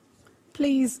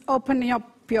Please open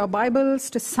up your Bibles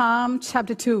to Psalm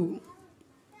chapter 2.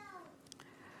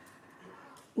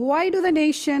 Why do the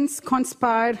nations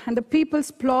conspire and the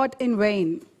peoples plot in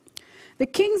vain? The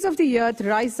kings of the earth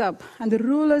rise up, and the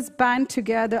rulers band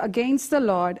together against the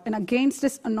Lord and against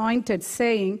his anointed,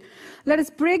 saying, "Let us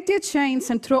break their chains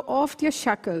and throw off their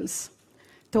shackles."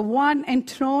 The one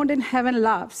enthroned in heaven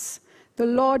laughs. The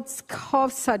Lord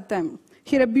scoffs at them.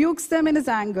 He rebukes them in his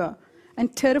anger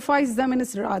and terrifies them in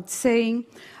his wrath, saying,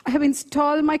 "I have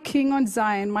installed my king on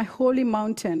Zion, my holy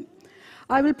mountain.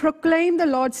 I will proclaim the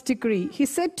Lord's decree. He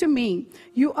said to me,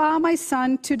 'You are my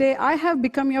son. Today I have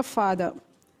become your father.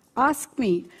 Ask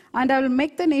me, and I will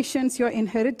make the nations your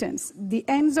inheritance, the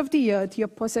ends of the earth your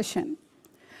possession.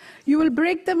 You will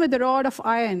break them with a rod of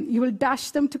iron. You will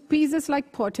dash them to pieces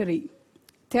like pottery.'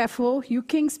 Therefore, you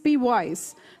kings, be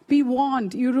wise. Be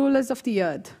warned, you rulers of the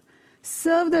earth.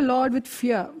 Serve the Lord with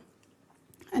fear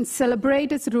and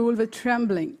celebrate his rule with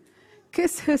trembling.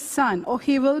 Kiss his son, or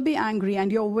he will be angry,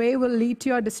 and your way will lead to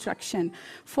your destruction.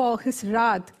 For his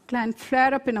wrath can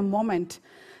flare up in a moment.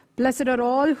 Blessed are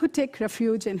all who take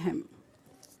refuge in him."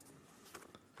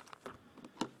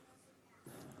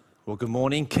 Well, good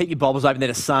morning. Keep your Bibles open there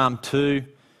to Psalm 2.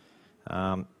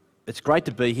 It's great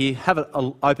to be here. Have it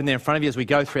open there in front of you as we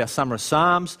go through our Summer of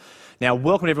Psalms. Now,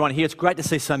 welcome to everyone here. It's great to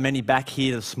see so many back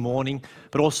here this morning,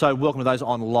 but also welcome to those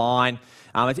online.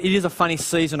 It is a funny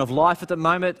season of life at the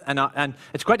moment, and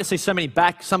it's great to see so many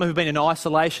back, some who've been in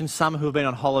isolation, some who have been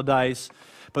on holidays,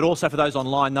 but also for those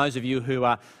online, those of you who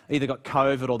either got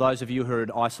COVID or those of you who are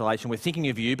in isolation. We're thinking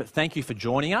of you, but thank you for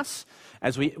joining us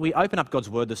as we open up God's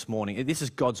Word this morning. This is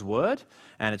God's Word,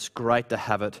 and it's great to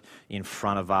have it in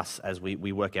front of us as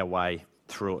we work our way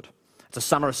through it. It's a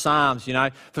Summer of Psalms, you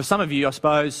know. For some of you, I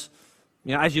suppose,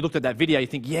 you know, as you looked at that video, you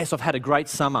think, yes, I've had a great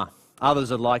summer.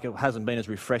 Others are like, it hasn't been as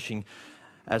refreshing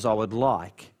as I would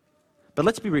like. But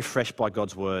let's be refreshed by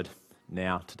God's Word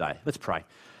now, today. Let's pray.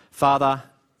 Father,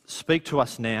 speak to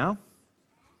us now.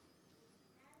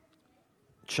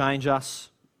 Change us,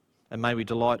 and may we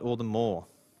delight all the more.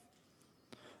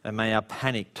 And may our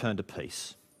panic turn to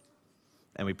peace.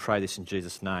 And we pray this in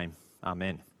Jesus' name.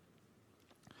 Amen.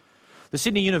 The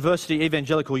Sydney University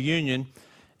Evangelical Union,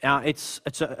 it's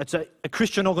a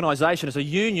Christian organisation. It's a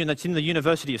union that's in the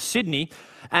University of Sydney,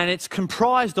 and it's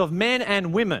comprised of men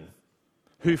and women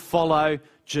who follow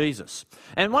Jesus.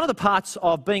 And one of the parts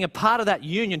of being a part of that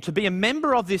union, to be a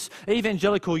member of this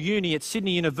evangelical uni at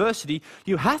Sydney University,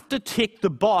 you have to tick the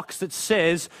box that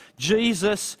says,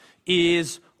 Jesus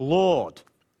is Lord.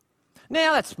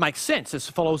 Now, that makes sense as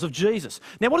followers of Jesus.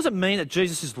 Now, what does it mean that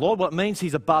Jesus is Lord? Well, it means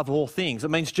he's above all things.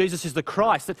 It means Jesus is the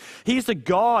Christ, that he is the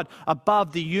God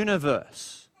above the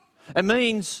universe. It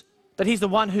means that he's the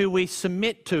one who we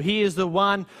submit to. He is the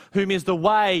one whom is the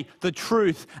way, the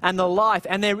truth, and the life.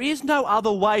 And there is no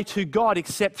other way to God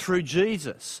except through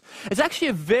Jesus. It's actually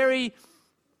a very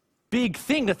big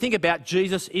thing to think about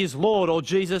Jesus is Lord or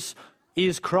Jesus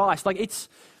is Christ. Like it's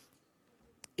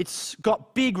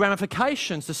got big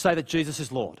ramifications to say that Jesus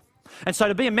is Lord. And so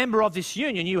to be a member of this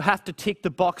union, you have to tick the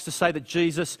box to say that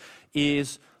Jesus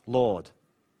is Lord.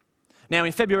 Now,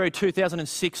 in February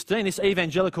 2016, this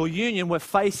evangelical union were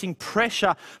facing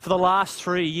pressure for the last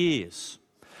 3 years.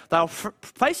 They were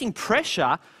facing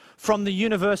pressure from the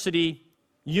university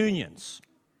unions.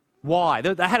 Why?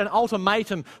 They had an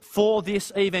ultimatum for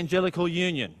this evangelical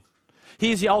union.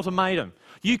 Here's the ultimatum.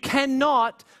 You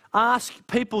cannot ask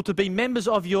people to be members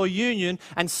of your union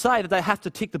and say that they have to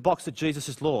tick the box that Jesus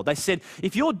is Lord. They said,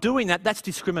 if you're doing that, that's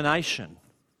discrimination.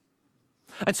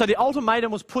 And so the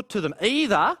ultimatum was put to them.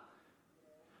 Either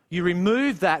you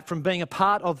remove that from being a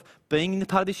part of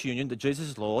this union, that Jesus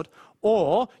is Lord,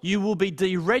 or you will be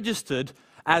deregistered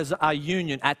as a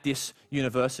union at this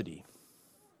university.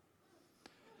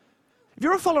 If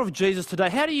you're a follower of Jesus today,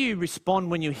 how do you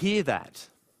respond when you hear that?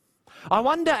 I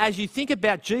wonder, as you think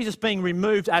about Jesus being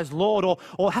removed as Lord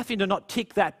or having to not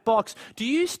tick that box, do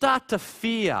you start to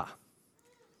fear?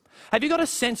 Have you got a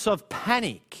sense of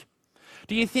panic?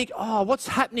 Do you think, oh, what's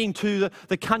happening to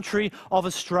the country of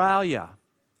Australia?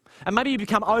 And maybe you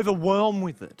become overwhelmed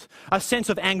with it. A sense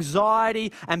of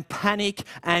anxiety and panic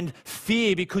and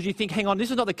fear because you think, hang on, this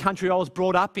is not the country I was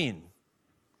brought up in.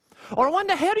 Or I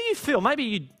wonder, how do you feel? How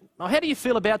do you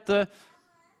feel about the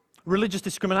religious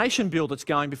discrimination bill that's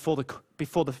going before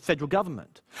the federal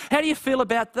government? How do you feel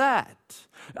about that?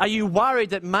 Are you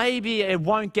worried that maybe it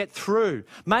won't get through?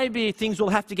 Maybe things will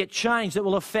have to get changed that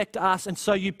will affect us, and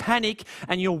so you panic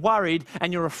and you're worried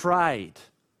and you're afraid.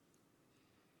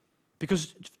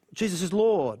 Because Jesus is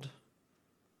Lord.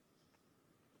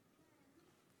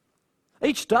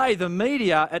 Each day the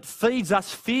media, it feeds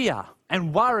us fear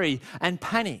and worry and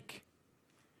panic.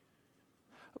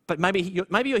 but maybe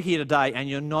you're here today and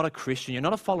you're not a Christian, you're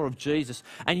not a follower of Jesus,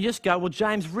 and you just go, well,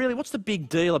 James, really, what's the big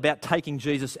deal about taking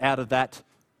Jesus out of that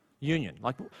union?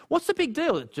 Like, what's the big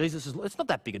deal? It's not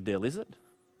that big a deal, is it?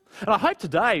 And I hope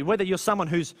today, whether you're someone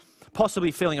who's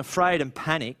possibly feeling afraid and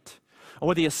panicked, or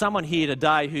whether you're someone here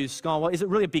today who's gone, well, is it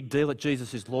really a big deal that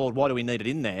Jesus is Lord? Why do we need it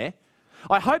in there?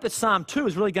 I hope that Psalm 2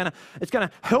 is really going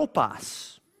to help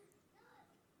us.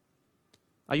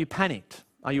 Are you panicked?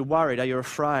 Are you worried? Are you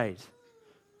afraid?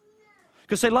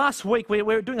 Because see, last week we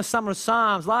were doing a summer of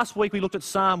Psalms. Last week we looked at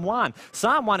Psalm 1.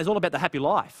 Psalm 1 is all about the happy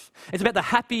life. It's about the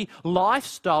happy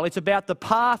lifestyle. It's about the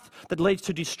path that leads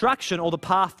to destruction or the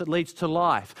path that leads to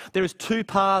life. There is two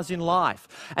paths in life.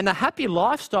 And the happy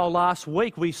lifestyle last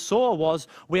week we saw was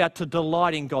we are to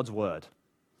delight in God's word.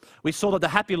 We saw that the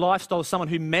happy lifestyle is someone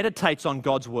who meditates on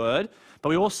God's word, but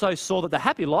we also saw that the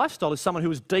happy lifestyle is someone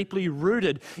who is deeply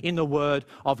rooted in the word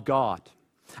of God.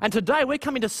 And today we're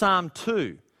coming to Psalm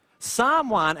 2. Psalm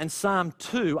 1 and Psalm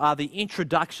 2 are the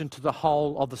introduction to the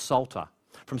whole of the Psalter,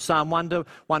 from Psalm 1 to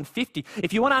 150.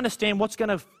 If you want to understand what's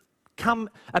going to come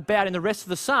about in the rest of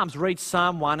the Psalms, read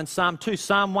Psalm 1 and Psalm 2.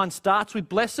 Psalm 1 starts with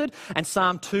blessed and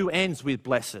Psalm 2 ends with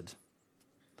blessed.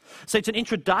 So it's an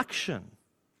introduction.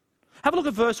 Have a look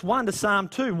at verse 1 to Psalm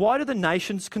 2. Why do the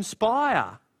nations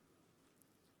conspire?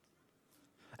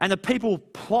 And the people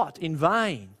plot in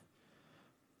vain.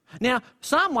 Now,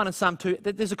 Psalm 1 and Psalm 2,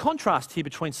 there's a contrast here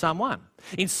between Psalm 1.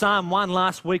 In Psalm 1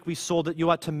 last week we saw that you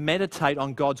are to meditate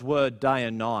on God's word day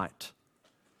and night.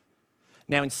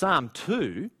 Now in Psalm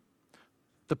 2,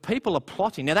 the people are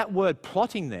plotting. Now that word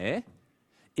plotting there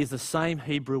is the same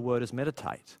Hebrew word as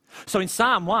meditate. So in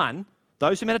Psalm 1,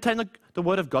 those who meditate on the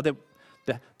word of God,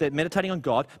 they're meditating on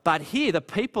God, but here the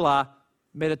people are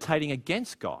meditating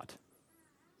against God.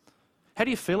 How do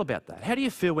you feel about that? How do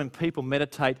you feel when people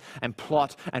meditate and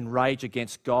plot and rage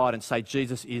against God and say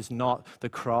Jesus is not the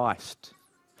Christ?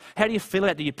 How do you feel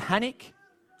about it? Do you panic?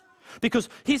 Because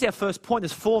here's our first point.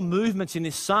 There's 4 movements in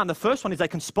this psalm. The first one is they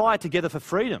conspire together for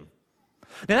freedom.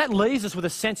 Now that leaves us with a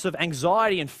sense of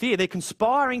anxiety and fear. They're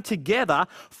conspiring together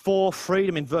for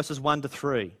freedom in verses 1 to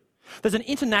 3. There's an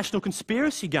international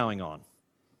conspiracy going on.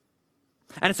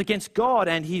 And it's against God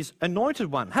and his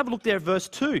anointed one. Have a look there at verse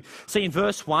 2. See, in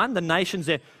verse 1, the nations,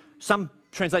 some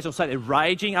translations will say they're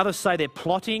raging, others say they're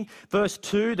plotting. Verse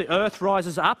 2, the earth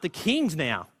rises up, the kings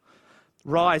now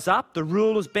rise up, the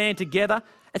rulers band together.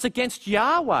 It's against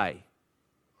Yahweh.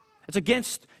 It's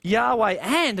against Yahweh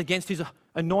and against his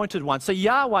anointed one. So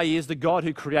Yahweh is the God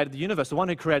who created the universe, the one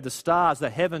who created the stars, the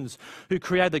heavens, who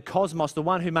created the cosmos, the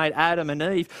one who made Adam and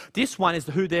Eve. This one is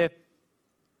who they're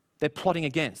plotting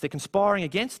against. They're conspiring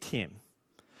against him.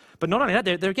 But not only that,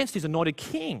 they're against his anointed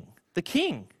king, the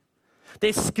king.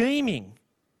 They're scheming.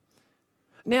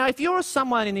 Now, if you're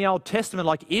someone in the Old Testament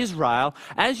like Israel,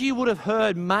 as you would have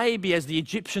heard maybe as the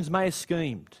Egyptians may have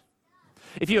schemed,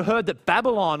 if you heard that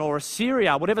Babylon or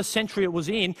Assyria, whatever century it was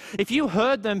in, if you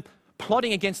heard them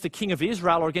plotting against the king of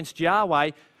Israel or against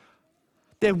Yahweh,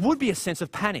 there would be a sense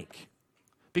of panic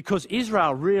because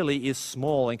Israel really is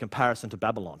small in comparison to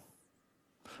Babylon.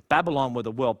 Babylon were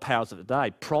the world powers of the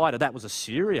day. Prior to that was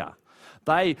Assyria.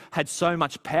 They had so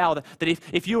much power that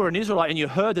if you were an Israelite and you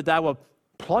heard that they were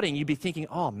plotting, you'd be thinking,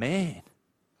 oh man,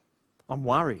 I'm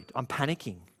worried, I'm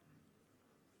panicking.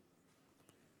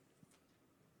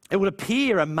 It would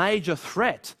appear a major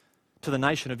threat to the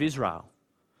nation of Israel.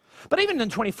 But even in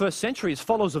the 21st century, as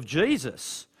followers of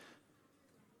Jesus,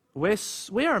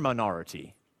 we're a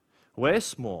minority. We're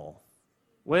small.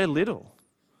 We're little.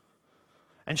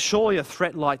 And surely a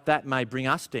threat like that may bring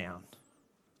us down.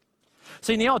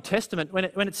 See, in the Old Testament, when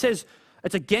it says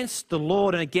it's against the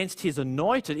Lord and against his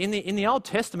anointed, in the Old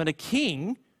Testament, a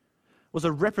king was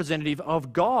a representative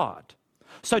of God.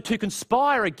 So to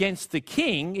conspire against the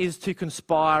king is to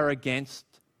conspire against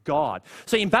God.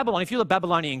 So in Babylon, if you're the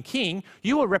Babylonian king,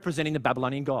 you are representing the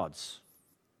Babylonian gods.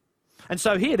 And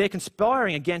so here they're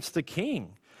conspiring against the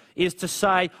king. Is to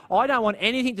say, I don't want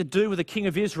anything to do with the king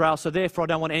of Israel, so therefore I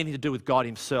don't want anything to do with God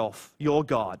himself, your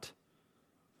God.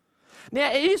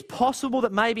 Now, it is possible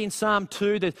that maybe in Psalm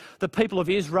 2, the people of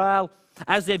Israel,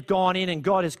 as they've gone in and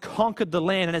God has conquered the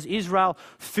land, and as Israel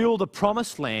filled the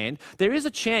promised land, there is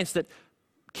a chance that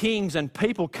kings and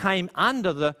people came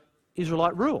under the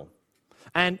Israelite rule.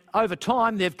 And over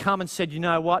time, they've come and said, you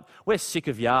know what, we're sick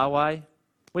of Yahweh,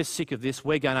 we're sick of this,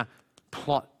 we're going to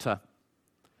plot to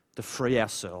free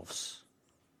ourselves.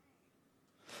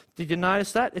 Did you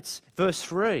notice that? It's verse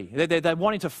 3. They're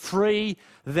wanting to free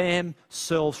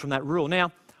themselves from that rule.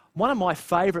 Now, one of my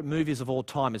favourite movies of all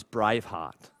time is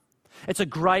Braveheart. It's a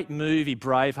great movie,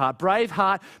 Braveheart.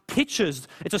 Braveheart pictures,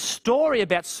 it's a story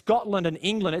about Scotland and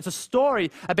England. It's a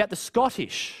story about the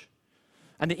Scottish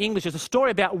and the English. It's a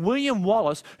story about William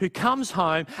Wallace, who comes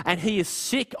home and he is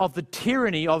sick of the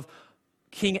tyranny of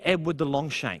King Edward the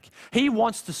Longshank. He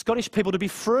wants the Scottish people to be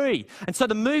free. And so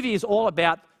the movie is all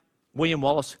about William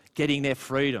Wallace getting their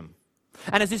freedom.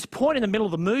 And there's this point in the middle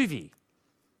of the movie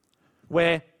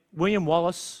where William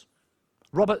Wallace,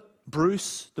 Robert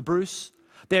Bruce,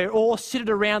 they're all seated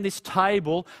around this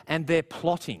table and they're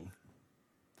plotting,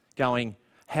 going,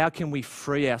 how can we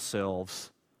free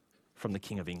ourselves from the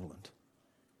King of England?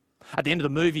 At the end of the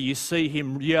movie, you see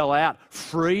him yell out,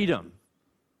 freedom.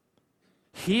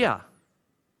 Here.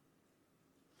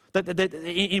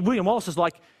 In William Wallace is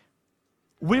like,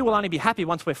 we will only be happy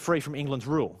once we're free from England's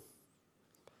rule.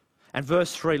 And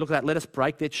verse 3, look at that, let us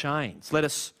break their chains. Let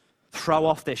us throw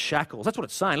off their shackles. That's what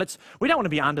it's saying. We don't want to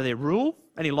be under their rule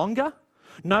any longer.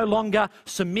 No longer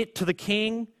submit to the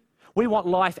king. We want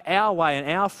life our way and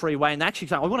our free way. And actually,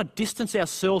 we want to distance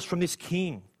ourselves from this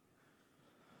king.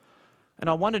 And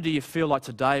I wonder, do you feel like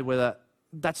today whether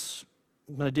that's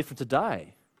no different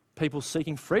today? People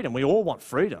seeking freedom. We all want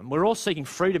freedom. We're all seeking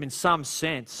freedom in some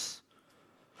sense.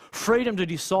 Freedom to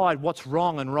decide what's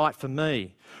wrong and right for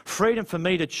me. Freedom for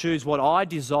me to choose what I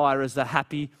desire as the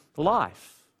happy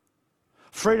life.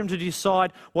 Freedom to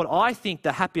decide what I think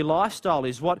the happy lifestyle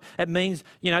is, what it means,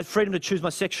 freedom to choose my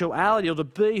sexuality or to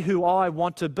be who I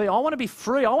want to be. I want to be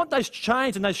free. I want those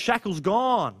chains and those shackles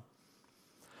gone.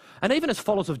 And even as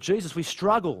followers of Jesus, we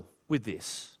struggle with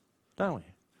this, don't we?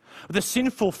 The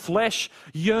sinful flesh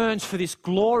yearns for this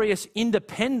glorious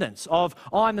independence of,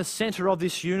 I'm the centre of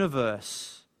this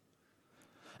universe.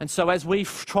 And so as we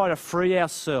try to free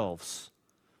ourselves,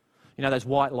 those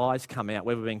white lies come out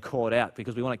where we're being caught out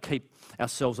because we want to keep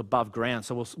ourselves above ground.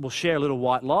 So we'll share a little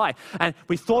white lie. And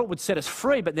we thought it would set us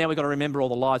free, but now we've got to remember all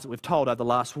the lies that we've told over the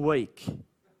last week.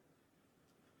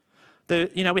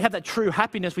 We have that true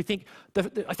happiness. We think,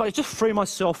 if I just free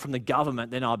myself from the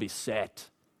government, then I'll be set.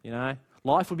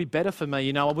 Life would be better for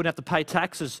me. I wouldn't have to pay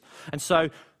taxes. And so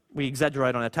we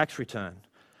exaggerate on our tax return.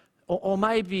 Or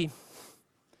maybe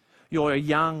you're a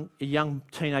young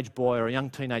teenage boy or a young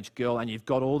teenage girl and you've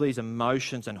got all these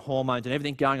emotions and hormones and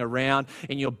everything going around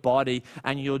in your body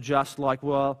and you're just like,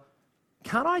 well,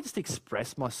 can't I just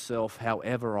express myself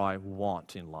however I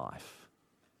want in life?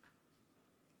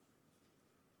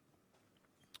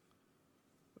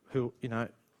 Can't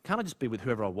I just be with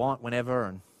whoever I want, whenever?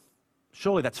 And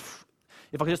surely if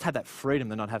I could just have that freedom,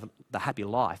 then I'd have the happy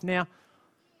life. Now,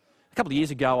 a couple of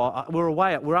years ago, we were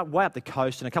way up the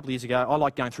coast, and a couple of years ago, I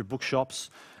like going through bookshops,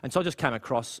 and so I just came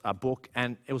across a book,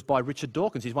 and it was by Richard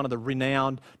Dawkins. He's one of the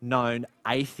renowned, known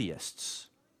atheists.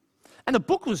 And the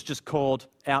book was just called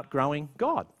Outgrowing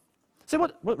God. So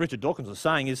what Richard Dawkins was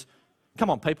saying is, come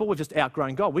on, people, we've just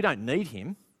outgrown God. We don't need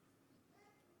him.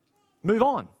 Move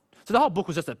on. So the whole book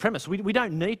was just a premise. We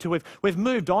don't need to. We've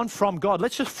moved on from God.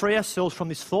 Let's just free ourselves from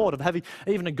this thought of having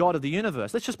even a God of the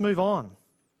universe. Let's just move on.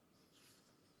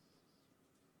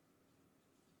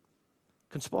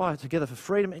 Conspire together for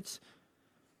freedom.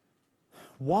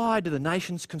 Why do the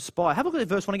nations conspire? Have a look at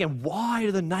verse 1 again. Why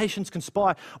do the nations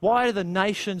conspire? Why do the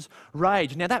nations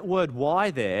rage? Now that word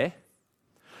why there,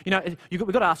 we've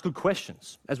got to ask good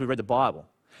questions as we read the Bible.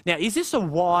 Now, is this a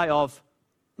why of,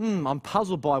 I'm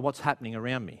puzzled by what's happening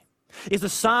around me? Is the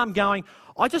psalm going,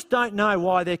 I just don't know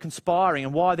why they're conspiring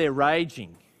and why they're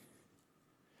raging?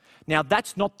 Now,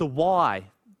 that's not the why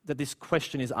that this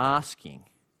question is asking.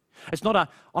 It's not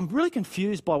I'm really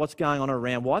confused by what's going on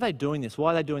around. Why are they doing this?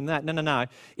 Why are they doing that? No.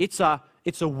 It's a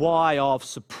why of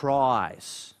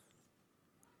surprise.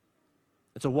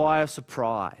 It's a why of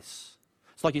surprise.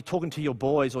 It's like you're talking to your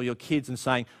boys or your kids and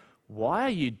saying, why are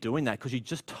you doing that? Because you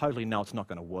just totally know it's not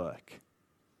going to work.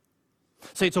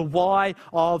 See, it's a why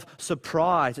of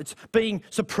surprise. It's being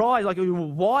surprised, like,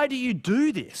 why do you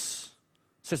do this?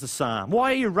 Says the psalm.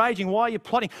 Why are you raging? Why are you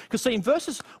plotting? Because see, in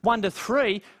verses 1 to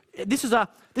 3, this is a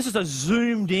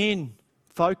zoomed in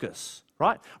focus,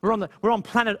 right? We're on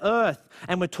planet Earth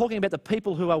and we're talking about the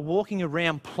people who are walking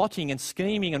around plotting and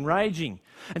scheming and raging.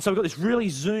 And so we've got this really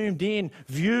zoomed in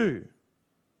view.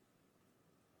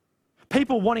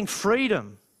 People wanting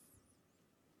freedom.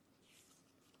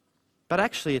 But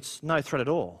actually it's no threat at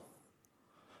all.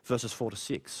 Verses 4 to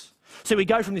 6. So we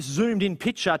go from this zoomed in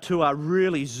picture to a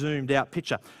really zoomed out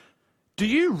picture. Do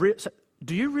you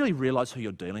really realise who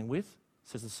you're dealing with?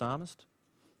 Says the psalmist.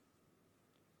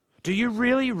 Do you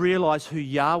really realise who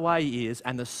Yahweh is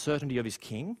and the certainty of his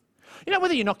king?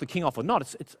 Whether you knock the king off or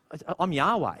not, I'm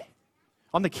Yahweh.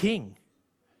 I'm the king.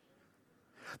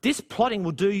 This plotting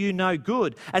will do you no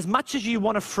good. As much as you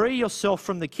want to free yourself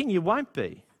from the king, you won't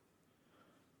be.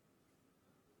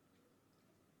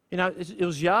 You know, it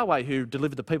was Yahweh who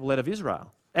delivered the people out of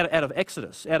Israel, out of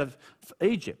Exodus, out of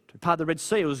Egypt, part of the Red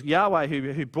Sea. It was Yahweh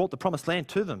who brought the promised land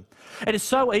to them. It is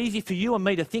so easy for you and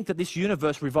me to think that this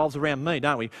universe revolves around me,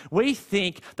 don't we? We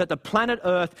think that the planet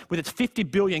Earth, with its 50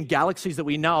 billion galaxies that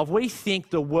we know of, we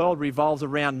think the world revolves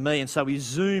around me, and so we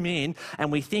zoom in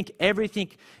and we think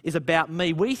everything is about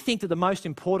me. We think that the most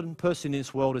important person in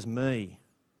this world is me.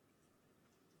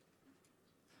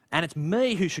 And it's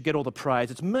me who should get all the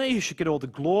praise. It's me who should get all the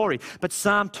glory. But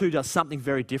Psalm 2 does something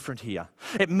very different here.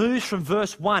 It moves from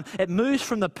verse 1. It moves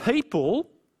from the people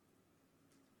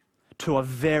to a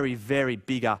very, very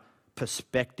bigger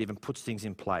perspective and puts things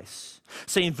in place.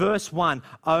 See, in verse 1,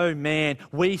 oh man,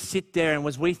 we sit there and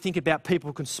as we think about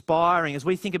people conspiring, as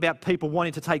we think about people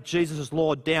wanting to take Jesus as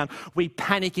Lord down, we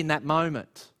panic in that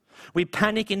moment. We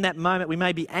panic in that moment. We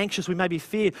may be anxious. We may be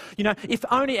feared. You know, if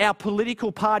only our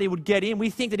political party would get in,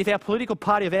 we think that if our political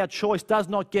party of our choice does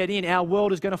not get in, our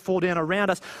world is going to fall down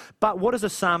around us. But what does the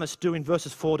psalmist do in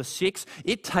verses 4 to 6?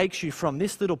 It takes you from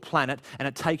this little planet and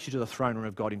it takes you to the throne room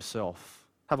of God himself.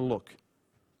 Have a look.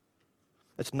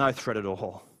 It's no threat at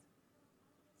all.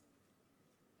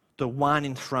 The one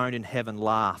enthroned in heaven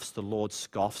laughs, the Lord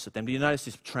scoffs at them. Do you notice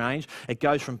this change? It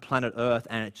goes from planet Earth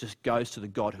and it just goes to the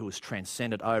God who has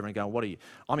transcended over and going, what are you?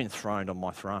 I'm enthroned on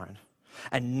my throne.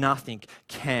 And nothing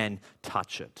can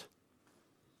touch it.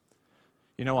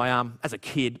 You know, as a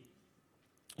kid,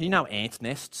 you know ants'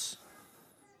 nests?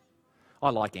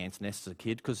 I like ants' nests as a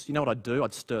kid because you know what I'd do?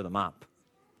 I'd stir them up.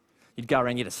 You'd go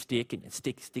around, you'd get a stick and you'd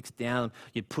stick sticks down.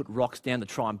 You'd put rocks down to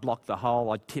try and block the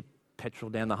hole. I'd tip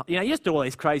petrol down the hole. You know, you just do all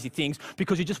these crazy things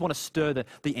because you just want to stir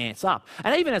the ants up.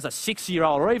 And even as a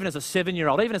 6-year-old or even as a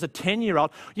 7-year-old, even as a 10-year-old,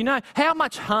 you know, how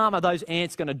much harm are those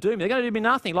ants going to do me? They're going to do me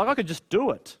nothing. Like, I could just do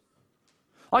it.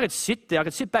 I could sit there, I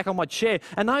could sit back on my chair,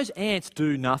 and those ants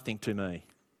do nothing to me.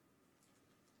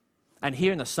 And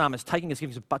here in the psalmist, taking us,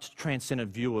 giving us a much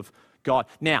transcendent view of God.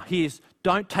 Now,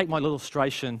 don't take my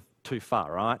illustration too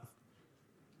far, right?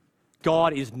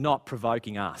 God is not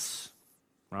provoking us.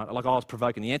 Right? Like I was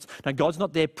provoking the ants. No, God's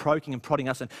not there poking and prodding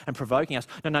us and provoking us.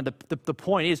 No, the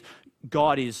point is,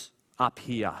 God is up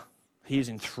here. He is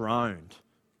enthroned.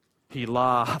 He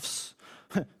laughs.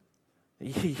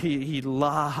 he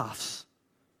laughs.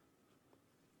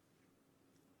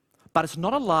 But it's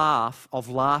not a laugh of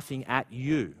laughing at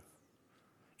you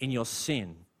in your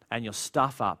sin and your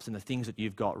stuff-ups and the things that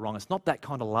you've got wrong. It's not that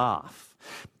kind of laugh.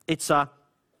 It's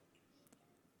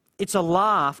a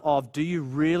laugh of, do you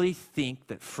really think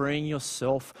that freeing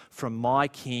yourself from my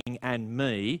king and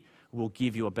me will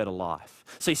give you a better life?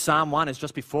 See, Psalm 1 is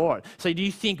just before it. So do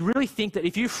you really think that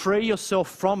if you free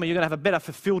yourself from me, you're going to have a better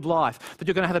fulfilled life, that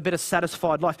you're going to have a better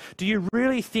satisfied life? Do you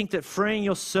really think that freeing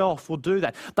yourself will do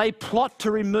that? They plot to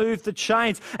remove the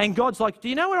chains, and God's like, do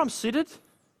you know where I'm seated?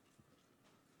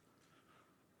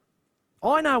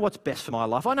 I know what's best for my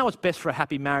life. I know what's best for a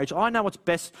happy marriage. I know what's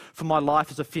best for my life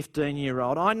as a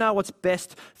 15-year-old. I know what's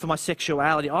best for my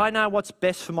sexuality. I know what's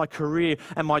best for my career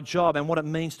and my job and what it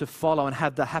means to follow and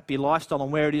have the happy lifestyle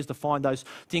and where it is to find those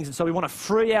things. And so we want to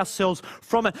free ourselves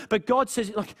from it. But God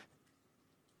says, look,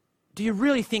 do you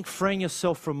really think freeing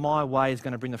yourself from my way is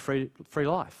going to bring the free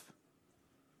life?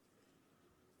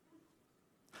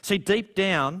 See, deep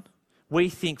down, we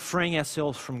think freeing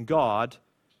ourselves from God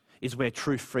is where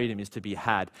true freedom is to be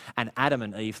had. And Adam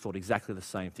and Eve thought exactly the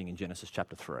same thing in Genesis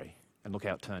chapter 3. And look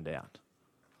how it turned out.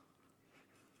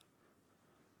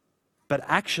 But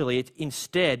actually,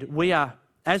 instead,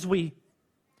 as we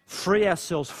free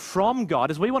ourselves from God,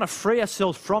 as we want to free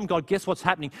ourselves from God, guess what's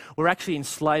happening? We're actually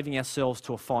enslaving ourselves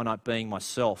to a finite being,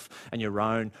 myself, and your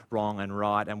own wrong and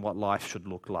right and what life should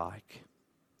look like.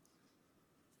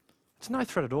 It's no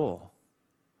threat at all,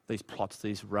 these plots,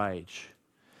 these rage.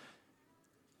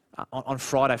 On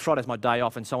Friday's my day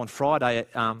off, and so on Friday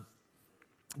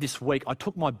this week, I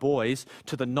took my boys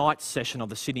to the night session of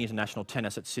the Sydney International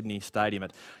Tennis at Sydney Stadium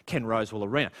at Ken Rosewell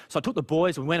Arena. So I took the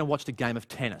boys and we went and watched a game of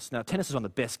tennis. Now, tennis is one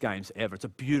of the best games ever. It's a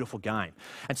beautiful game.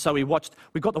 And so we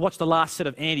got to watch the last set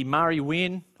of Andy Murray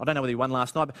win. I don't know whether he won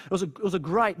last night, but it was a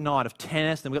great night of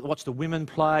tennis. Then we got to watch the women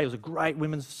play. It was a great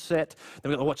women's set.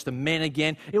 Then we got to watch the men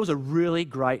again. It was a really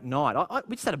great night.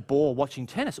 We just had a ball watching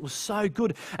tennis. It was so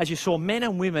good as you saw men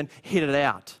and women hit it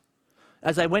out,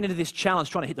 as they went into this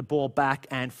challenge trying to hit the ball back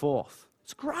and forth.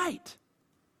 It's great.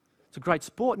 It's a great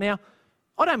sport. Now,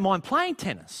 I don't mind playing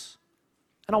tennis,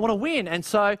 and I want to win. And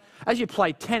so as you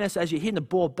play tennis, as you're hitting the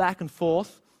ball back and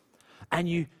forth, and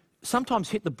you sometimes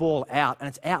hit the ball out, and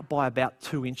it's out by about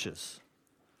 2 inches.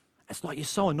 it's like you're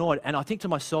so annoyed. And I think to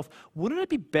myself, wouldn't it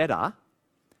be better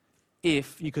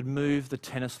if you could move the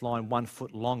tennis line 1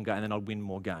 foot longer and then I'd win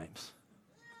more games?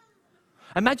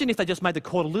 Imagine if they just made the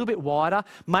court a little bit wider,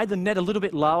 made the net a little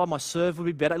bit lower, my serve would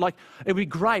be better. Like, it would be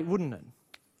great, wouldn't it?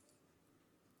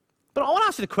 But I want to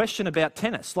ask you the question about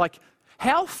tennis. Like,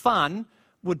 how fun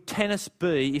would tennis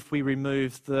be if we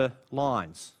removed the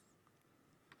lines?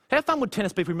 How fun would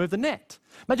tennis be if we removed the net?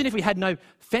 Imagine if we had no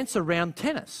fence around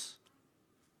tennis.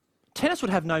 Tennis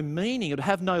would have no meaning, it would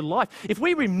have no life. If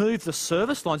we removed the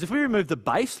service lines, if we removed the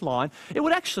baseline, it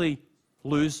would actually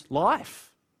lose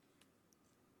life.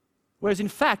 Whereas in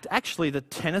fact, actually the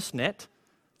tennis net,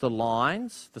 the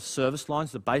lines, the service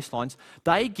lines, the baselines,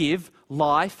 they give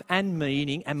life and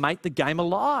meaning and make the game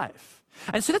alive.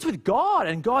 And so that's with God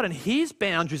and His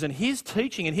boundaries and His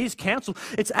teaching and His counsel.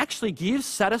 It actually gives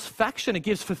satisfaction, it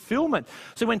gives fulfillment.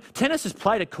 So when tennis is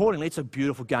played accordingly, it's a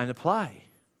beautiful game to play.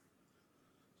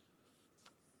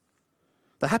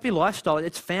 The happy lifestyle,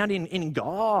 it's found in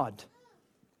God.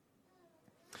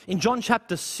 In John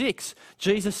chapter 6,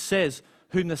 Jesus says,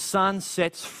 whom the Son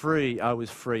sets free, is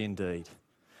free indeed.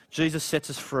 Jesus sets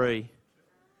us free.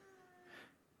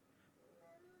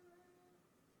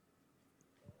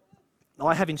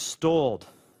 I have installed.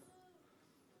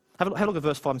 Have a look at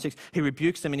verse 5 and 6. He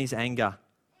rebukes them in His anger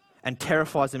and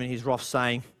terrifies them in His wrath,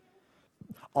 saying,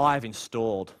 I have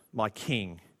installed my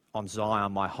King on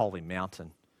Zion, my holy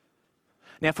mountain.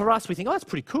 Now for us, we think, that's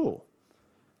pretty cool.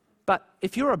 But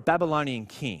if you're a Babylonian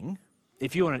king,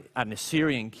 if you're an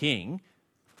Assyrian king,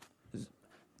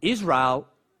 Israel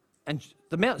and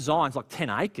the Mount Zion's like 10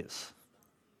 acres.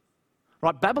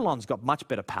 Right? Babylon's got much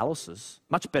better palaces,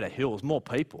 much better hills, more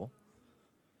people.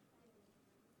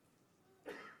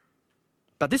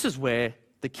 But this is where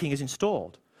the king is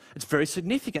installed. It's very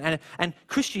significant. And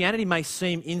Christianity may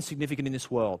seem insignificant in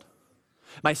this world.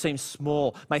 May seem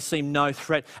small, may seem no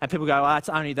threat. And people go, it's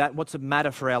only that. What's it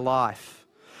matter for our life?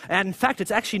 And in fact,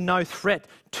 it's actually no threat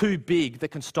too big that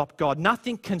can stop God.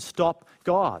 Nothing can stop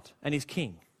God and His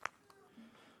king.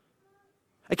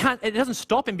 It doesn't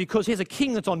stop Him because He's a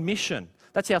king that's on mission.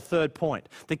 That's our third point.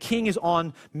 The king is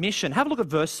on mission. Have a look at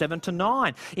verse 7 to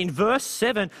 9. In verse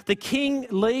 7, the king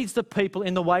leads the people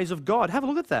in the ways of God. Have a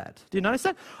look at that. Do you notice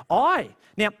that?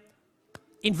 Now,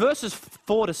 in verses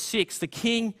 4 to 6, the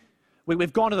king,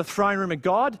 we've gone to the throne room of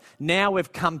God. Now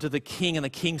we've come to the king, and the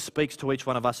king speaks to each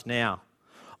one of us now.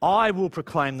 I will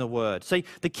proclaim the word. See,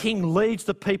 the king leads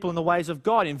the people in the ways of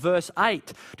God. In verse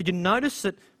 8, did you notice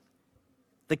that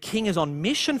the king is on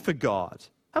mission for God?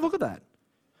 Have a look at that.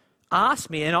 Ask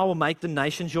me and I will make the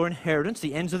nations your inheritance,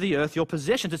 the ends of the earth your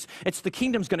possessions. It's the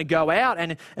kingdom's going to go out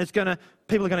and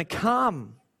people are going to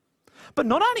come. But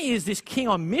not only is this king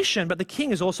on mission, but the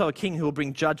king is also a king who will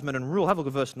bring judgment and rule. Have a look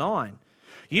at verse 9.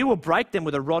 You will break them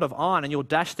with a rod of iron and you'll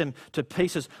dash them to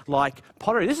pieces like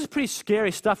pottery. This is pretty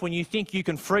scary stuff when you think you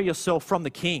can free yourself from the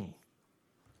king.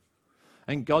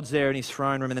 And God's there in His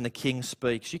throne room and then the king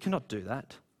speaks. You cannot do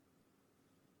that.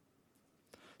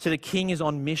 So the king is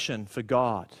on mission for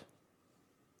God.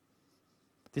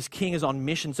 This king is on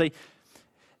mission. See,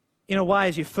 in a way,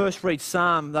 as you first read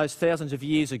Psalm those thousands of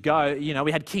years ago,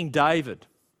 we had King David.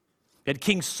 We had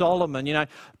King Solomon,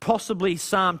 possibly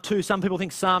Psalm 2. Some people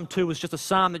think Psalm 2 was just a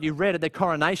psalm that you read at their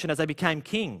coronation as they became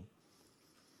king.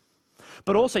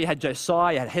 But also you had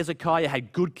Josiah, you had Hezekiah, you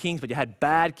had good kings, but you had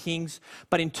bad kings.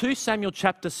 But in 2 Samuel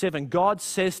chapter 7, God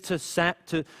says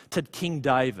to King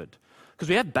David, because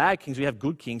we have bad kings, we have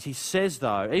good kings. He says,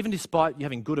 though, even despite you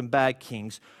having good and bad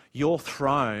kings, your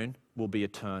throne will be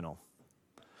eternal.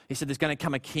 He said there's going to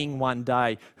come a king one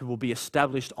day who will be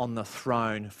established on the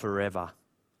throne forever.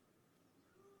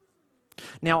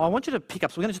 Now, I want you to pick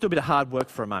up, so we're going to just do a bit of hard work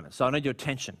for a moment. So I need your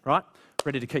attention, right?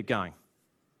 Ready to keep going.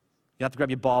 You have to grab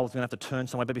your Bibles, you're going to have to turn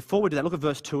somewhere. But before we do that, look at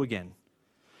verse 2 again.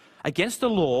 Against the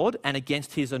Lord and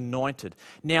against His anointed.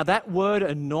 Now, that word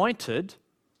anointed,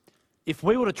 if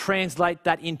we were to translate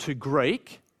that into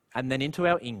Greek and then into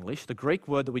our English, the Greek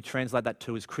word that we translate that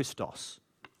to is Christos,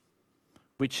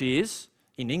 which is,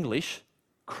 in English,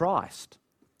 Christ.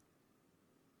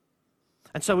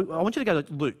 And so I want you to go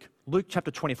to Luke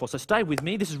chapter 24. So stay with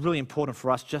me. This is really important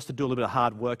for us just to do a little bit of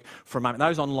hard work for a moment.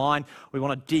 Those online, we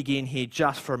want to dig in here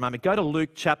just for a moment. Go to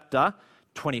Luke chapter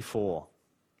 24.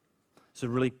 It's a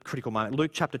really critical moment.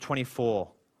 Luke chapter 24.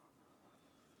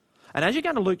 And as you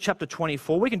go to Luke chapter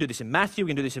 24, we can do this in Matthew, we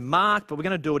can do this in Mark, but we're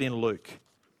going to do it in Luke.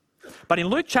 But in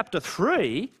Luke chapter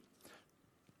 3,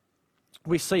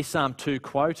 we see Psalm 2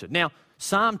 quoted. Now,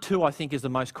 Psalm 2, I think, is the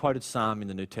most quoted psalm in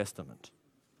the New Testament.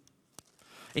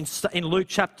 In Luke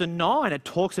chapter 9, it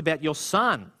talks about your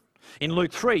son. In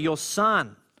Luke 3, your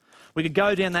son. We could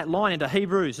go down that line into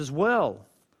Hebrews as well.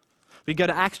 We go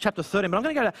to Acts chapter 13, but I'm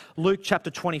going to go to Luke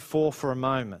chapter 24 for a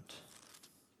moment.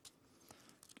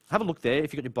 Have a look there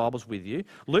if you've got your Bibles with you.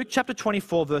 Luke chapter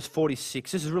 24, verse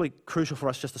 46. This is really crucial for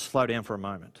us just to slow down for a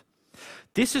moment.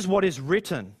 This is what is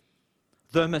written.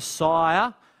 The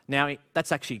Messiah, now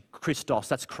that's actually Christos,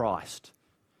 that's Christ.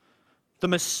 The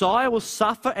Messiah will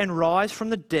suffer and rise from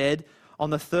the dead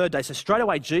on the third day. So straight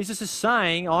away, Jesus is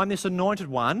saying, I'm this anointed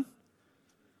one.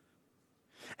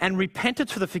 And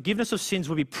repentance for the forgiveness of sins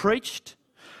will be preached.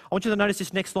 I want you to notice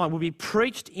this next line. Will be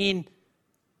preached in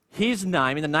his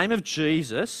name, in the name of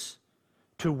Jesus,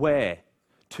 to where?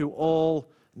 To all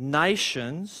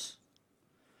nations,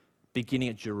 beginning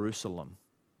at Jerusalem.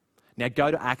 Now go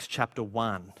to Acts chapter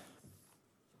 1.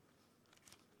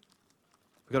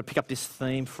 We've got to pick up this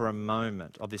theme for a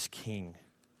moment of this king.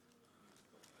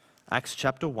 Acts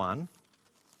chapter 1. And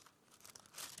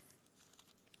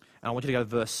I want you to go to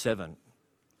verse 7.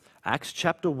 Acts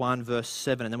chapter 1, verse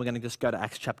 7, and then we're going to just go to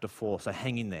Acts chapter 4, so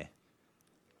hang in there.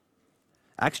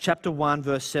 Acts chapter 1,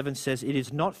 verse 7 says, it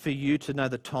is not for you to know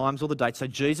the times or the dates. So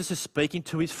Jesus is speaking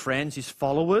to his friends, his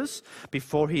followers,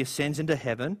 before he ascends into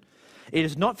heaven. It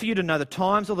is not for you to know the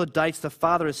times or the dates the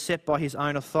Father has set by his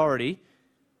own authority,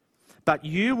 but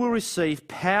you will receive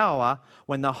power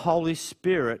when the Holy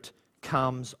Spirit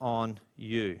comes on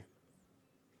you.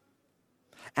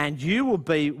 And you will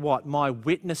be what? My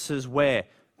witnesses where?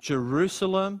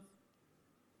 Jerusalem,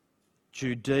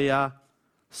 Judea,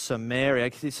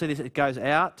 Samaria. You see this? It goes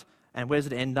out, and where does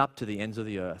it end up? To the ends of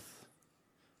the earth.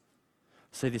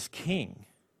 See, this king,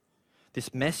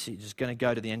 this message is going to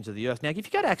go to the ends of the earth. Now, if you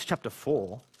go to Acts chapter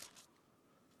 4,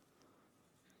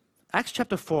 Acts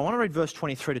chapter 4, I want to read verse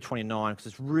 23 to 29 because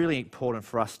it's really important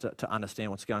for us to understand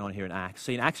what's going on here in Acts.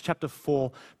 See, in Acts chapter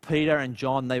 4, Peter and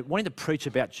John, they wanted to preach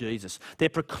about Jesus. They're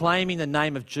proclaiming the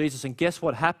name of Jesus, and guess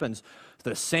what happens?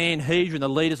 The Sanhedrin, the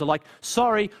leaders are like,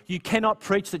 sorry, you cannot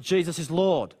preach that Jesus is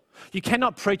Lord. You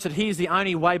cannot preach that he is the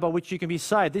only way by which you can be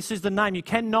saved. This is the name. You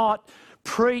cannot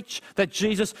preach that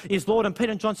Jesus is Lord. And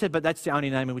Peter and John said, but that's the only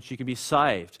name in which you can be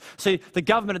saved. See, the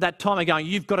government at that time are going,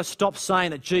 you've got to stop saying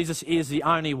that Jesus is the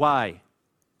only way.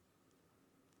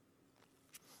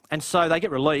 And so they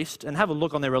get released, and have a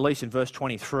look on their release in verse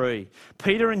 23.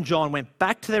 Peter and John went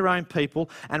back to their own people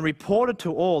and reported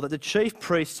to all that the chief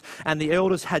priests and the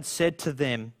elders had said to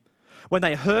them. When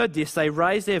they heard this, they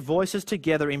raised their voices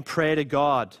together in prayer to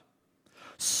God.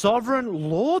 Sovereign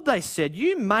Lord, they said,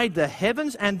 you made the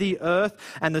heavens and the earth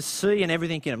and the sea and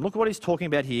everything in them. Look at what he's talking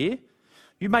about here.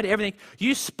 You made everything.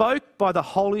 You spoke by the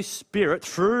Holy Spirit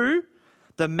through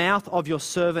the mouth of your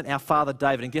servant, our father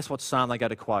David. And guess what psalm they go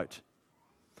to quote?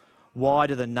 Why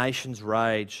do the nations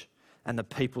rage and the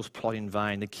peoples plot in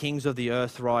vain? The kings of the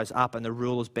earth rise up and the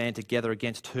rulers band together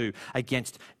against who?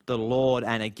 Against the Lord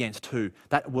and against who?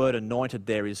 That word anointed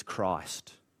there is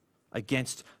Christ.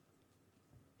 Against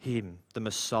him, the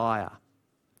Messiah.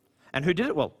 And who did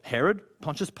it? Well, Herod,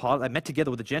 Pontius Pilate, they met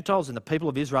together with the Gentiles and the people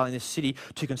of Israel in this city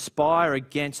to conspire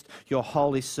against your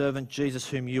holy servant Jesus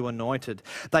whom you anointed.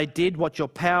 They did what your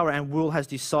power and will has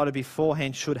decided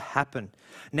beforehand should happen.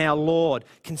 Now, Lord,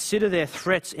 consider their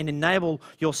threats and enable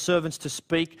your servants to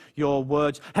speak your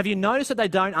words. Have you noticed that they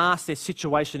don't ask their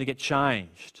situation to get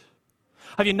changed?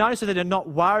 Have you noticed that they're not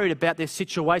worried about their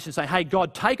situation, saying, hey,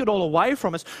 God, take it all away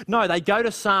from us? No, they go to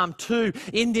Psalm 2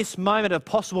 in this moment of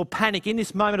possible panic, in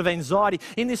this moment of anxiety,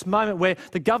 in this moment where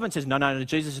the government says, no,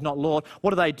 Jesus is not Lord.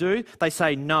 What do? They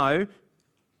say, no,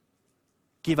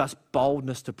 give us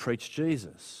boldness to preach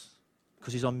Jesus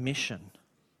because he's on mission.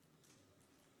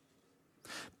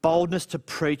 Boldness to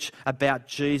preach about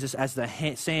Jesus as the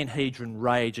Sanhedrin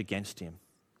rage against him.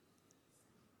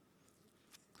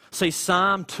 See,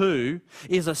 Psalm 2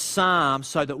 is a psalm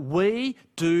so that we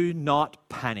do not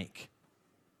panic.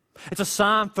 It's a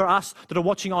psalm for us that are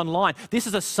watching online. This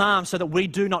is a psalm so that we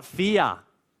do not fear.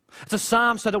 It's a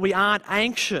psalm so that we aren't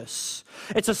anxious.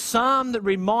 It's a psalm that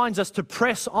reminds us to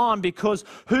press on because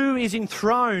who is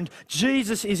enthroned?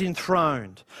 Jesus is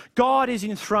enthroned. God is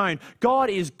enthroned. God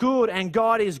is good and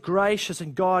God is gracious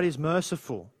and God is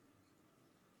merciful.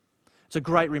 It's a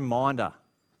great reminder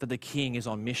that the King is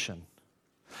on mission.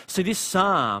 See, this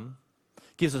psalm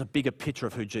gives us a bigger picture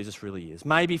of who Jesus really is.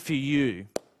 Maybe for you,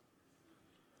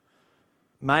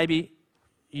 maybe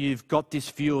you've got this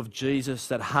view of Jesus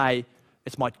that, hey,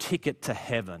 it's my ticket to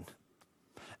heaven.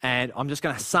 And I'm just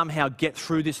going to somehow get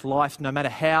through this life no matter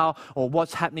how or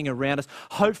what's happening around us.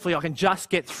 Hopefully I can just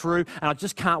get through and I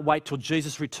just can't wait till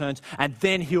Jesus returns and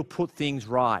then he'll put things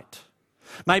right.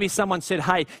 Maybe someone said,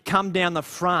 hey, come down the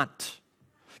front.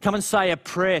 Come and say a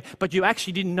prayer, but you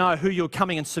actually didn't know who you're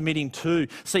coming and submitting to.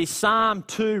 See, Psalm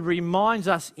 2 reminds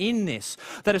us in this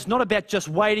that it's not about just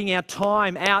waiting our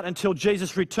time out until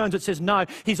Jesus returns. It says, no,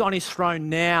 he's on his throne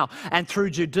now. And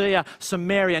through Judea,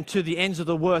 Samaria, and to the ends of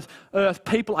the earth,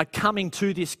 people are coming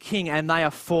to this king and they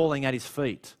are falling at his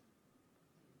feet.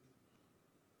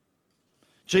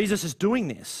 Jesus is doing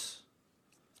this.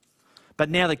 But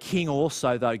now the king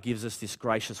also, though, gives us this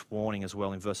gracious warning as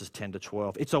well in verses 10 to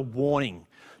 12. It's a warning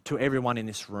to everyone in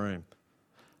this room,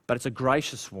 but it's a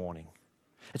gracious warning.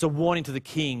 It's a warning to the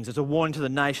kings. It's a warning to the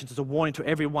nations. It's a warning to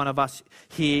every one of us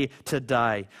here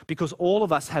today, because all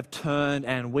of us have turned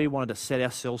and we wanted to set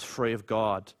ourselves free of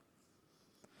God.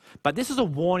 But this is a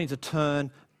warning to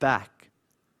turn back.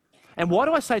 And why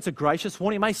do I say it's a gracious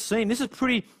warning? It may seem, this is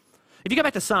pretty, if you go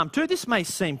back to Psalm 2, this may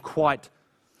seem quite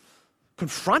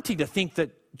confronting to think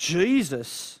that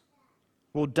Jesus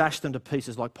will dash them to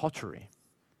pieces like pottery.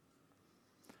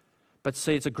 But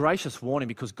see, it's a gracious warning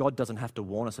because God doesn't have to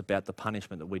warn us about the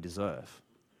punishment that we deserve.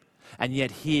 And yet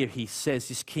here he says,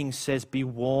 this king says, be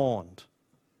warned.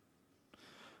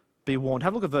 Be warned.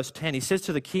 Have a look at verse 10. He says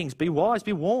to the kings, be wise,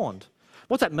 be warned.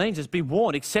 What that means is be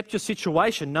warned, accept your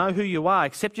situation, know who you are,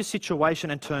 accept your situation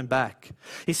and turn back.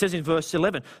 He says in verse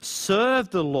 11,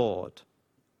 serve the Lord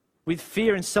with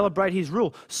fear and celebrate his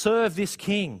rule. Serve this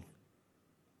king.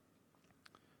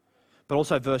 But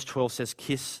also verse 12 says,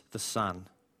 kiss the son.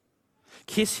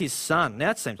 Kiss his son.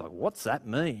 Now it seems like, what's that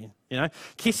mean?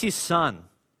 Kiss his son,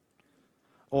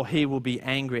 or he will be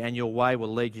angry and your way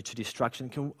will lead you to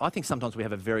destruction. I think sometimes we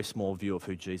have a very small view of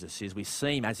who Jesus is. We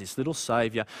see him as this little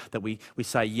saviour that we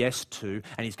say yes to,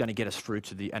 and he's going to get us through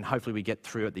and hopefully we get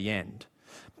through at the end.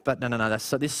 But no.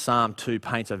 So this Psalm 2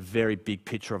 paints a very big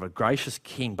picture of a gracious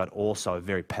king, but also a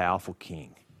very powerful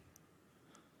king.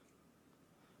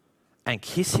 And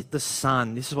kiss the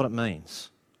son, this is what it means.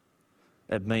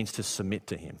 It means to submit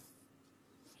to him.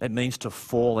 It means to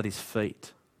fall at his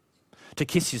feet. To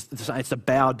kiss it's to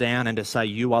bow down and to say,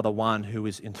 you are the one who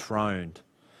is enthroned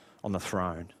on the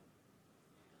throne.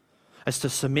 It's to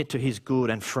submit to his good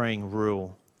and freeing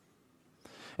rule.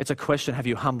 It's a question, have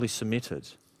you humbly submitted?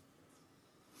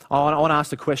 I want to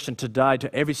ask the question today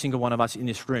to every single one of us in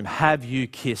this room. Have you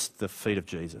kissed the feet of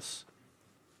Jesus?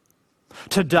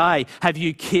 Today, have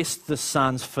you kissed the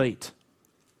Son's feet?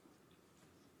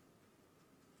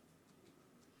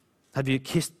 Have you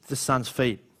kissed the Son's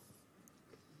feet?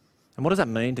 And what does that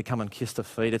mean to come and kiss the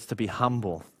feet? It's to be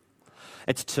humble.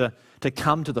 It's to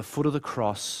come to the foot of the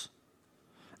cross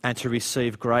and to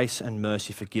receive grace and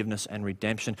mercy, forgiveness and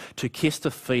redemption. To kiss the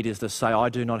feet is to say, I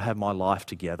do not have my life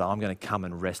together. I'm going to come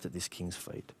and rest at this king's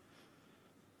feet.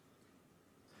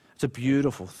 It's a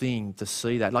beautiful thing to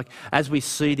see that. Like, as we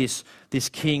see this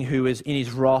king who is in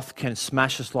his wrath can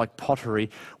smash us like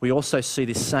pottery, we also see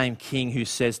this same king who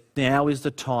says, now is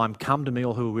the time, come to me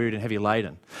all who are wearied and heavy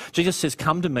laden. Jesus says,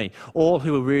 come to me, all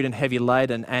who are wearied and heavy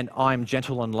laden, and I am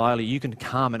gentle and lowly. You can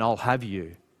come and I'll have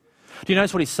you. Do you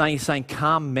notice what he's saying? He's saying,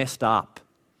 come messed up.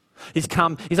 He's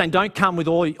saying, don't come with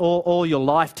all your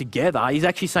life together. He's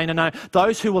actually saying, no,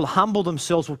 those who will humble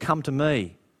themselves will come to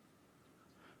me.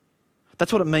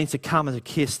 That's what it means to come and to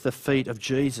kiss the feet of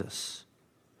Jesus.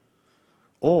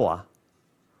 Or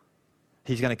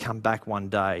he's going to come back one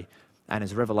day, and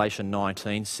as Revelation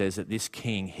 19 says, that this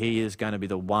king, he is going to be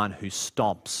the one who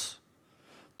stomps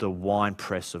the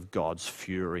winepress of God's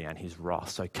fury and his wrath.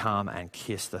 So come and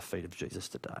kiss the feet of Jesus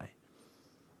today.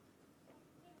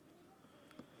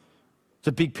 It's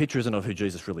a big picture, isn't it, of who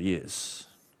Jesus really is.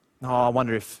 Oh, I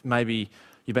wonder if maybe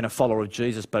you've been a follower of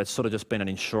Jesus, but it's sort of just been an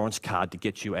insurance card to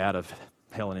get you out of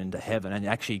hell and into heaven, and you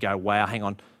actually go, wow, hang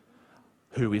on,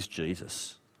 who is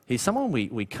Jesus? He's someone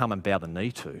we come and bow the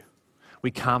knee to.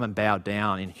 We come and bow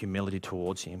down in humility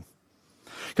towards him.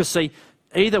 Because see,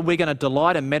 either we're going to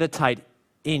delight and meditate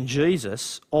in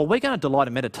Jesus, or we're going to delight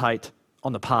and meditate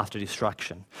on the path to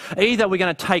destruction. Either we're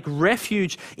going to take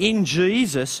refuge in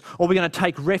Jesus, or we're going to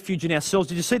take refuge in ourselves.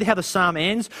 Did you see how the psalm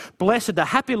ends? Blessed, the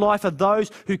happy life of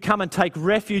those who come and take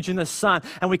refuge in the Son.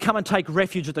 And we come and take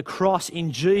refuge at the cross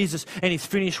in Jesus and his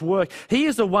finished work. He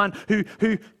is the one who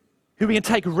we can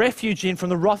take refuge in from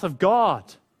the wrath of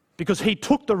God, because he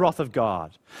took the wrath of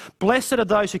God. Blessed are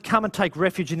those who come and take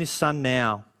refuge in this Son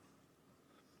now.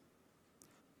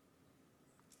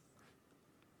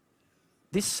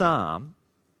 This psalm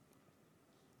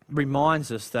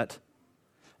reminds us that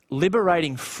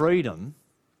liberating freedom,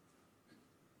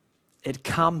 it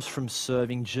comes from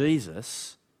serving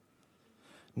Jesus,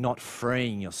 not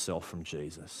freeing yourself from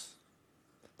Jesus.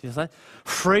 Do you see that?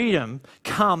 Freedom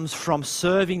comes from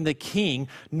serving the King,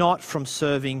 not from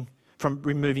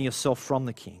removing yourself from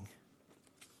the King.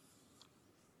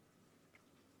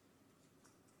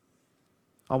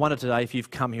 I wonder today if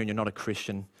you've come here and you're not a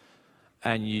Christian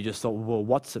and you just thought, well,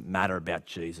 what's it matter about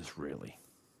Jesus really?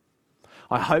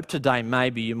 I hope today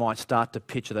maybe you might start to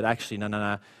picture that actually,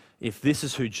 no. If this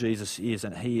is who Jesus is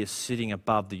and he is sitting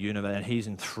above the universe and he's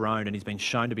enthroned and he's been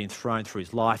shown to be enthroned through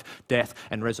his life, death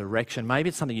and resurrection, maybe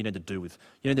it's something you need to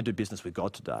do business with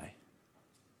God today.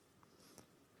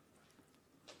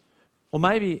 Or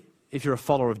maybe if you're a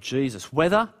follower of Jesus,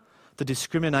 whether the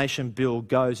discrimination bill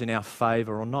goes in our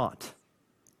favour or not,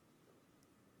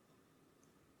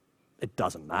 it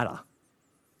doesn't matter.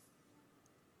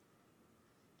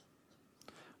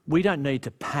 We don't need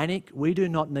to panic. We do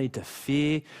not need to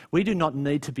fear. We do not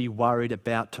need to be worried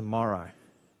about tomorrow.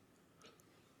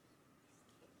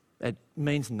 It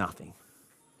means nothing.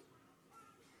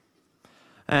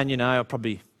 And, I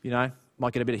probably,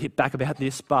 might get a bit of hit back about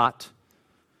this, but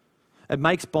it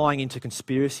makes buying into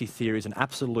conspiracy theories an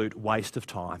absolute waste of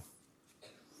time.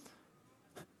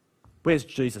 Where's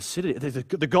Jesus sitting?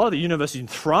 The God of the universe is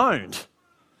enthroned.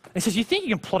 And he says, you think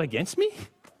you can plot against me?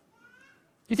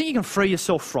 You think you can free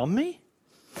yourself from me?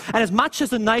 And as much as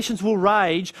the nations will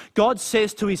rage, God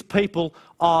says to his people,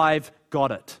 I've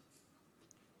got it.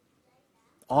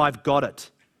 I've got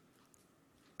it.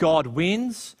 God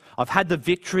wins. I've had the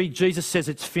victory. Jesus says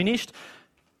it's finished.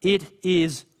 It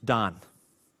is done.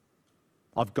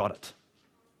 I've got it.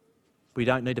 We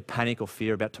don't need to panic or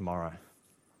fear about tomorrow.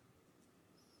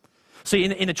 See,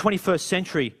 in the 21st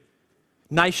century,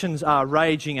 nations are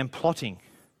raging and plotting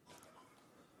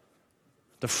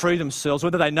to free themselves,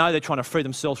 whether they know they're trying to free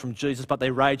themselves from Jesus, but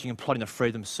they're raging and plotting to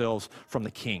free themselves from the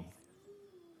King.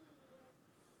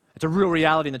 It's a real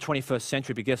reality in the 21st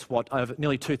century, but guess what? Over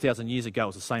nearly 2,000 years ago, it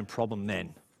was the same problem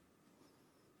then,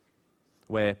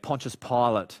 where Pontius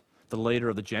Pilate, the leader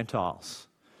of the Gentiles,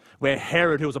 where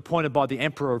Herod, who was appointed by the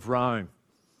Emperor of Rome,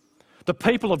 the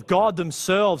people of God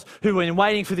themselves who were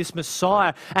waiting for this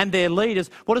Messiah and their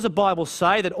leaders, what does the Bible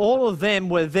say? That all of them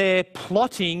were there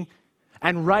plotting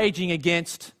and raging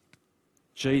against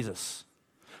Jesus,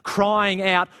 crying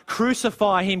out,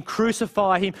 crucify him,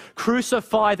 crucify him,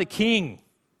 crucify the King.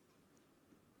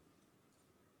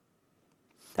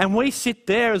 And we sit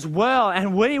there as well,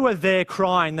 and we were there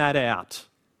crying that out.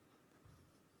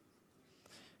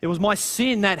 It was my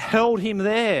sin that held him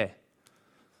there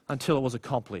until it was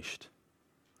accomplished.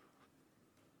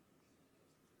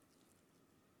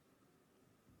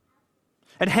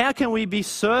 And how can we be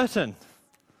certain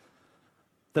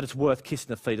that it's worth kissing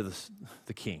the feet of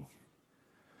the King?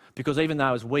 Because even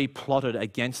though as we plotted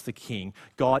against the King,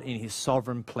 God in his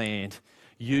sovereign plan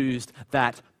used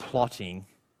that plotting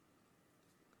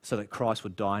so that Christ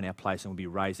would die in our place and would be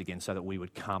raised again so that we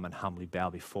would come and humbly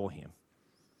bow before him.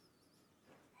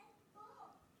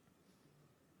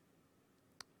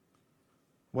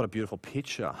 What a beautiful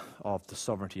picture of the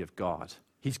sovereignty of God.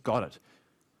 He's got it.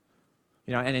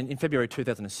 And in February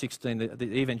 2016, the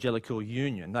Evangelical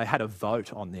Union, they had a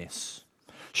vote on this.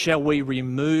 Shall we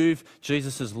remove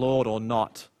Jesus as Lord or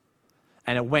not?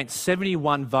 And it went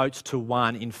 71 votes to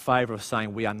 1 in favour of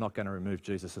saying we are not going to remove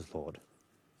Jesus as Lord.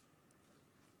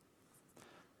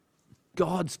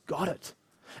 God's got it.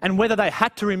 And whether they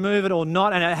had to remove it or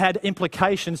not, and it had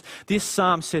implications, this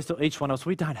psalm says to each one of us,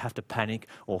 we don't have to panic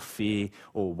or fear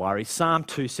or worry. Psalm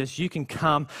 2 says you can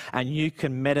come and you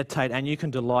can meditate and you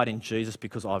can delight in Jesus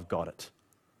because I've got it.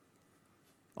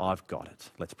 I've got it.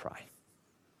 Let's pray.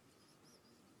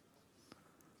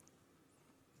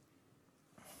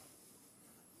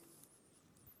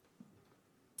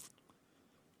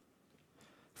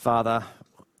 Father,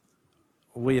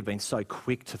 we have been so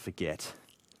quick to forget.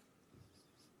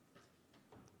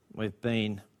 We've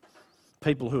been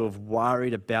people who have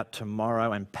worried about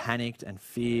tomorrow and panicked and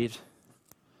feared.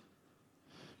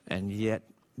 And yet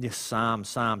this Psalm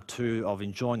 2 of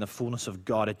enjoying the fullness of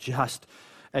God, it just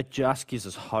gives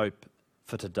us hope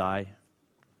for today.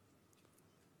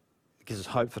 It gives us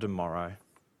hope for tomorrow.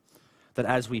 That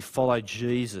as we follow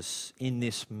Jesus in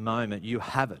this moment, you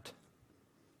have it.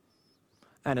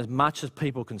 And as much as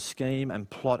people can scheme and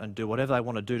plot and do whatever they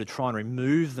want to do to try and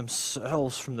remove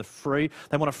themselves from they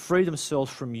want to free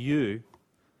themselves from you,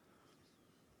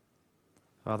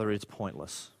 Father, it's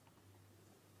pointless.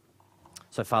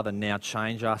 So, Father, now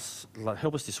change us.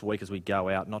 Help us this week as we go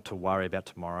out not to worry about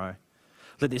tomorrow.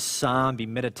 Let this psalm be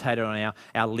meditated on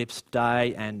our lips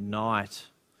day and night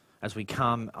as we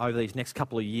come over these next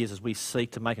couple of years as we seek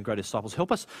to make and grow disciples.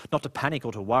 Help us not to panic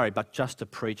or to worry, but just to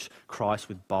preach Christ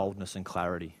with boldness and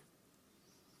clarity.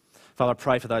 Father, I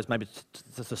pray for those maybe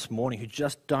this morning who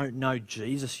just don't know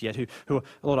Jesus yet, who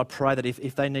Lord, I pray that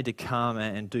if they need to come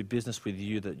and do business with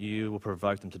you, that you will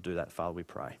provoke them to do that, Father, we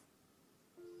pray.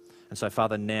 And so,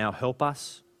 Father, now help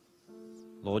us.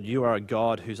 Lord, you are a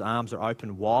God whose arms are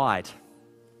open wide.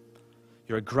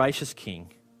 You're a gracious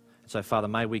King. So, Father,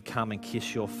 may we come and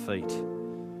kiss your feet,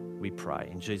 we pray.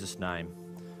 In Jesus' name,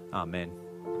 amen.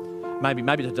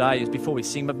 Maybe today is before we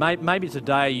sing, but maybe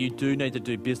today you do need to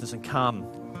do business and come.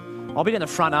 I'll be down the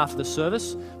front after the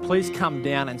service. Please come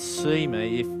down and see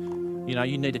me if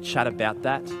you need to chat about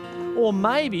that. Or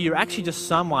maybe you're actually just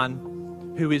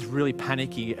someone who is really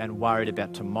panicky and worried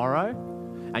about tomorrow,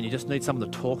 and you just need someone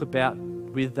to talk about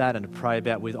with that and to pray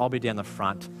about with. I'll be down the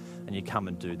front, and you come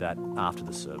and do that after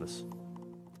the service.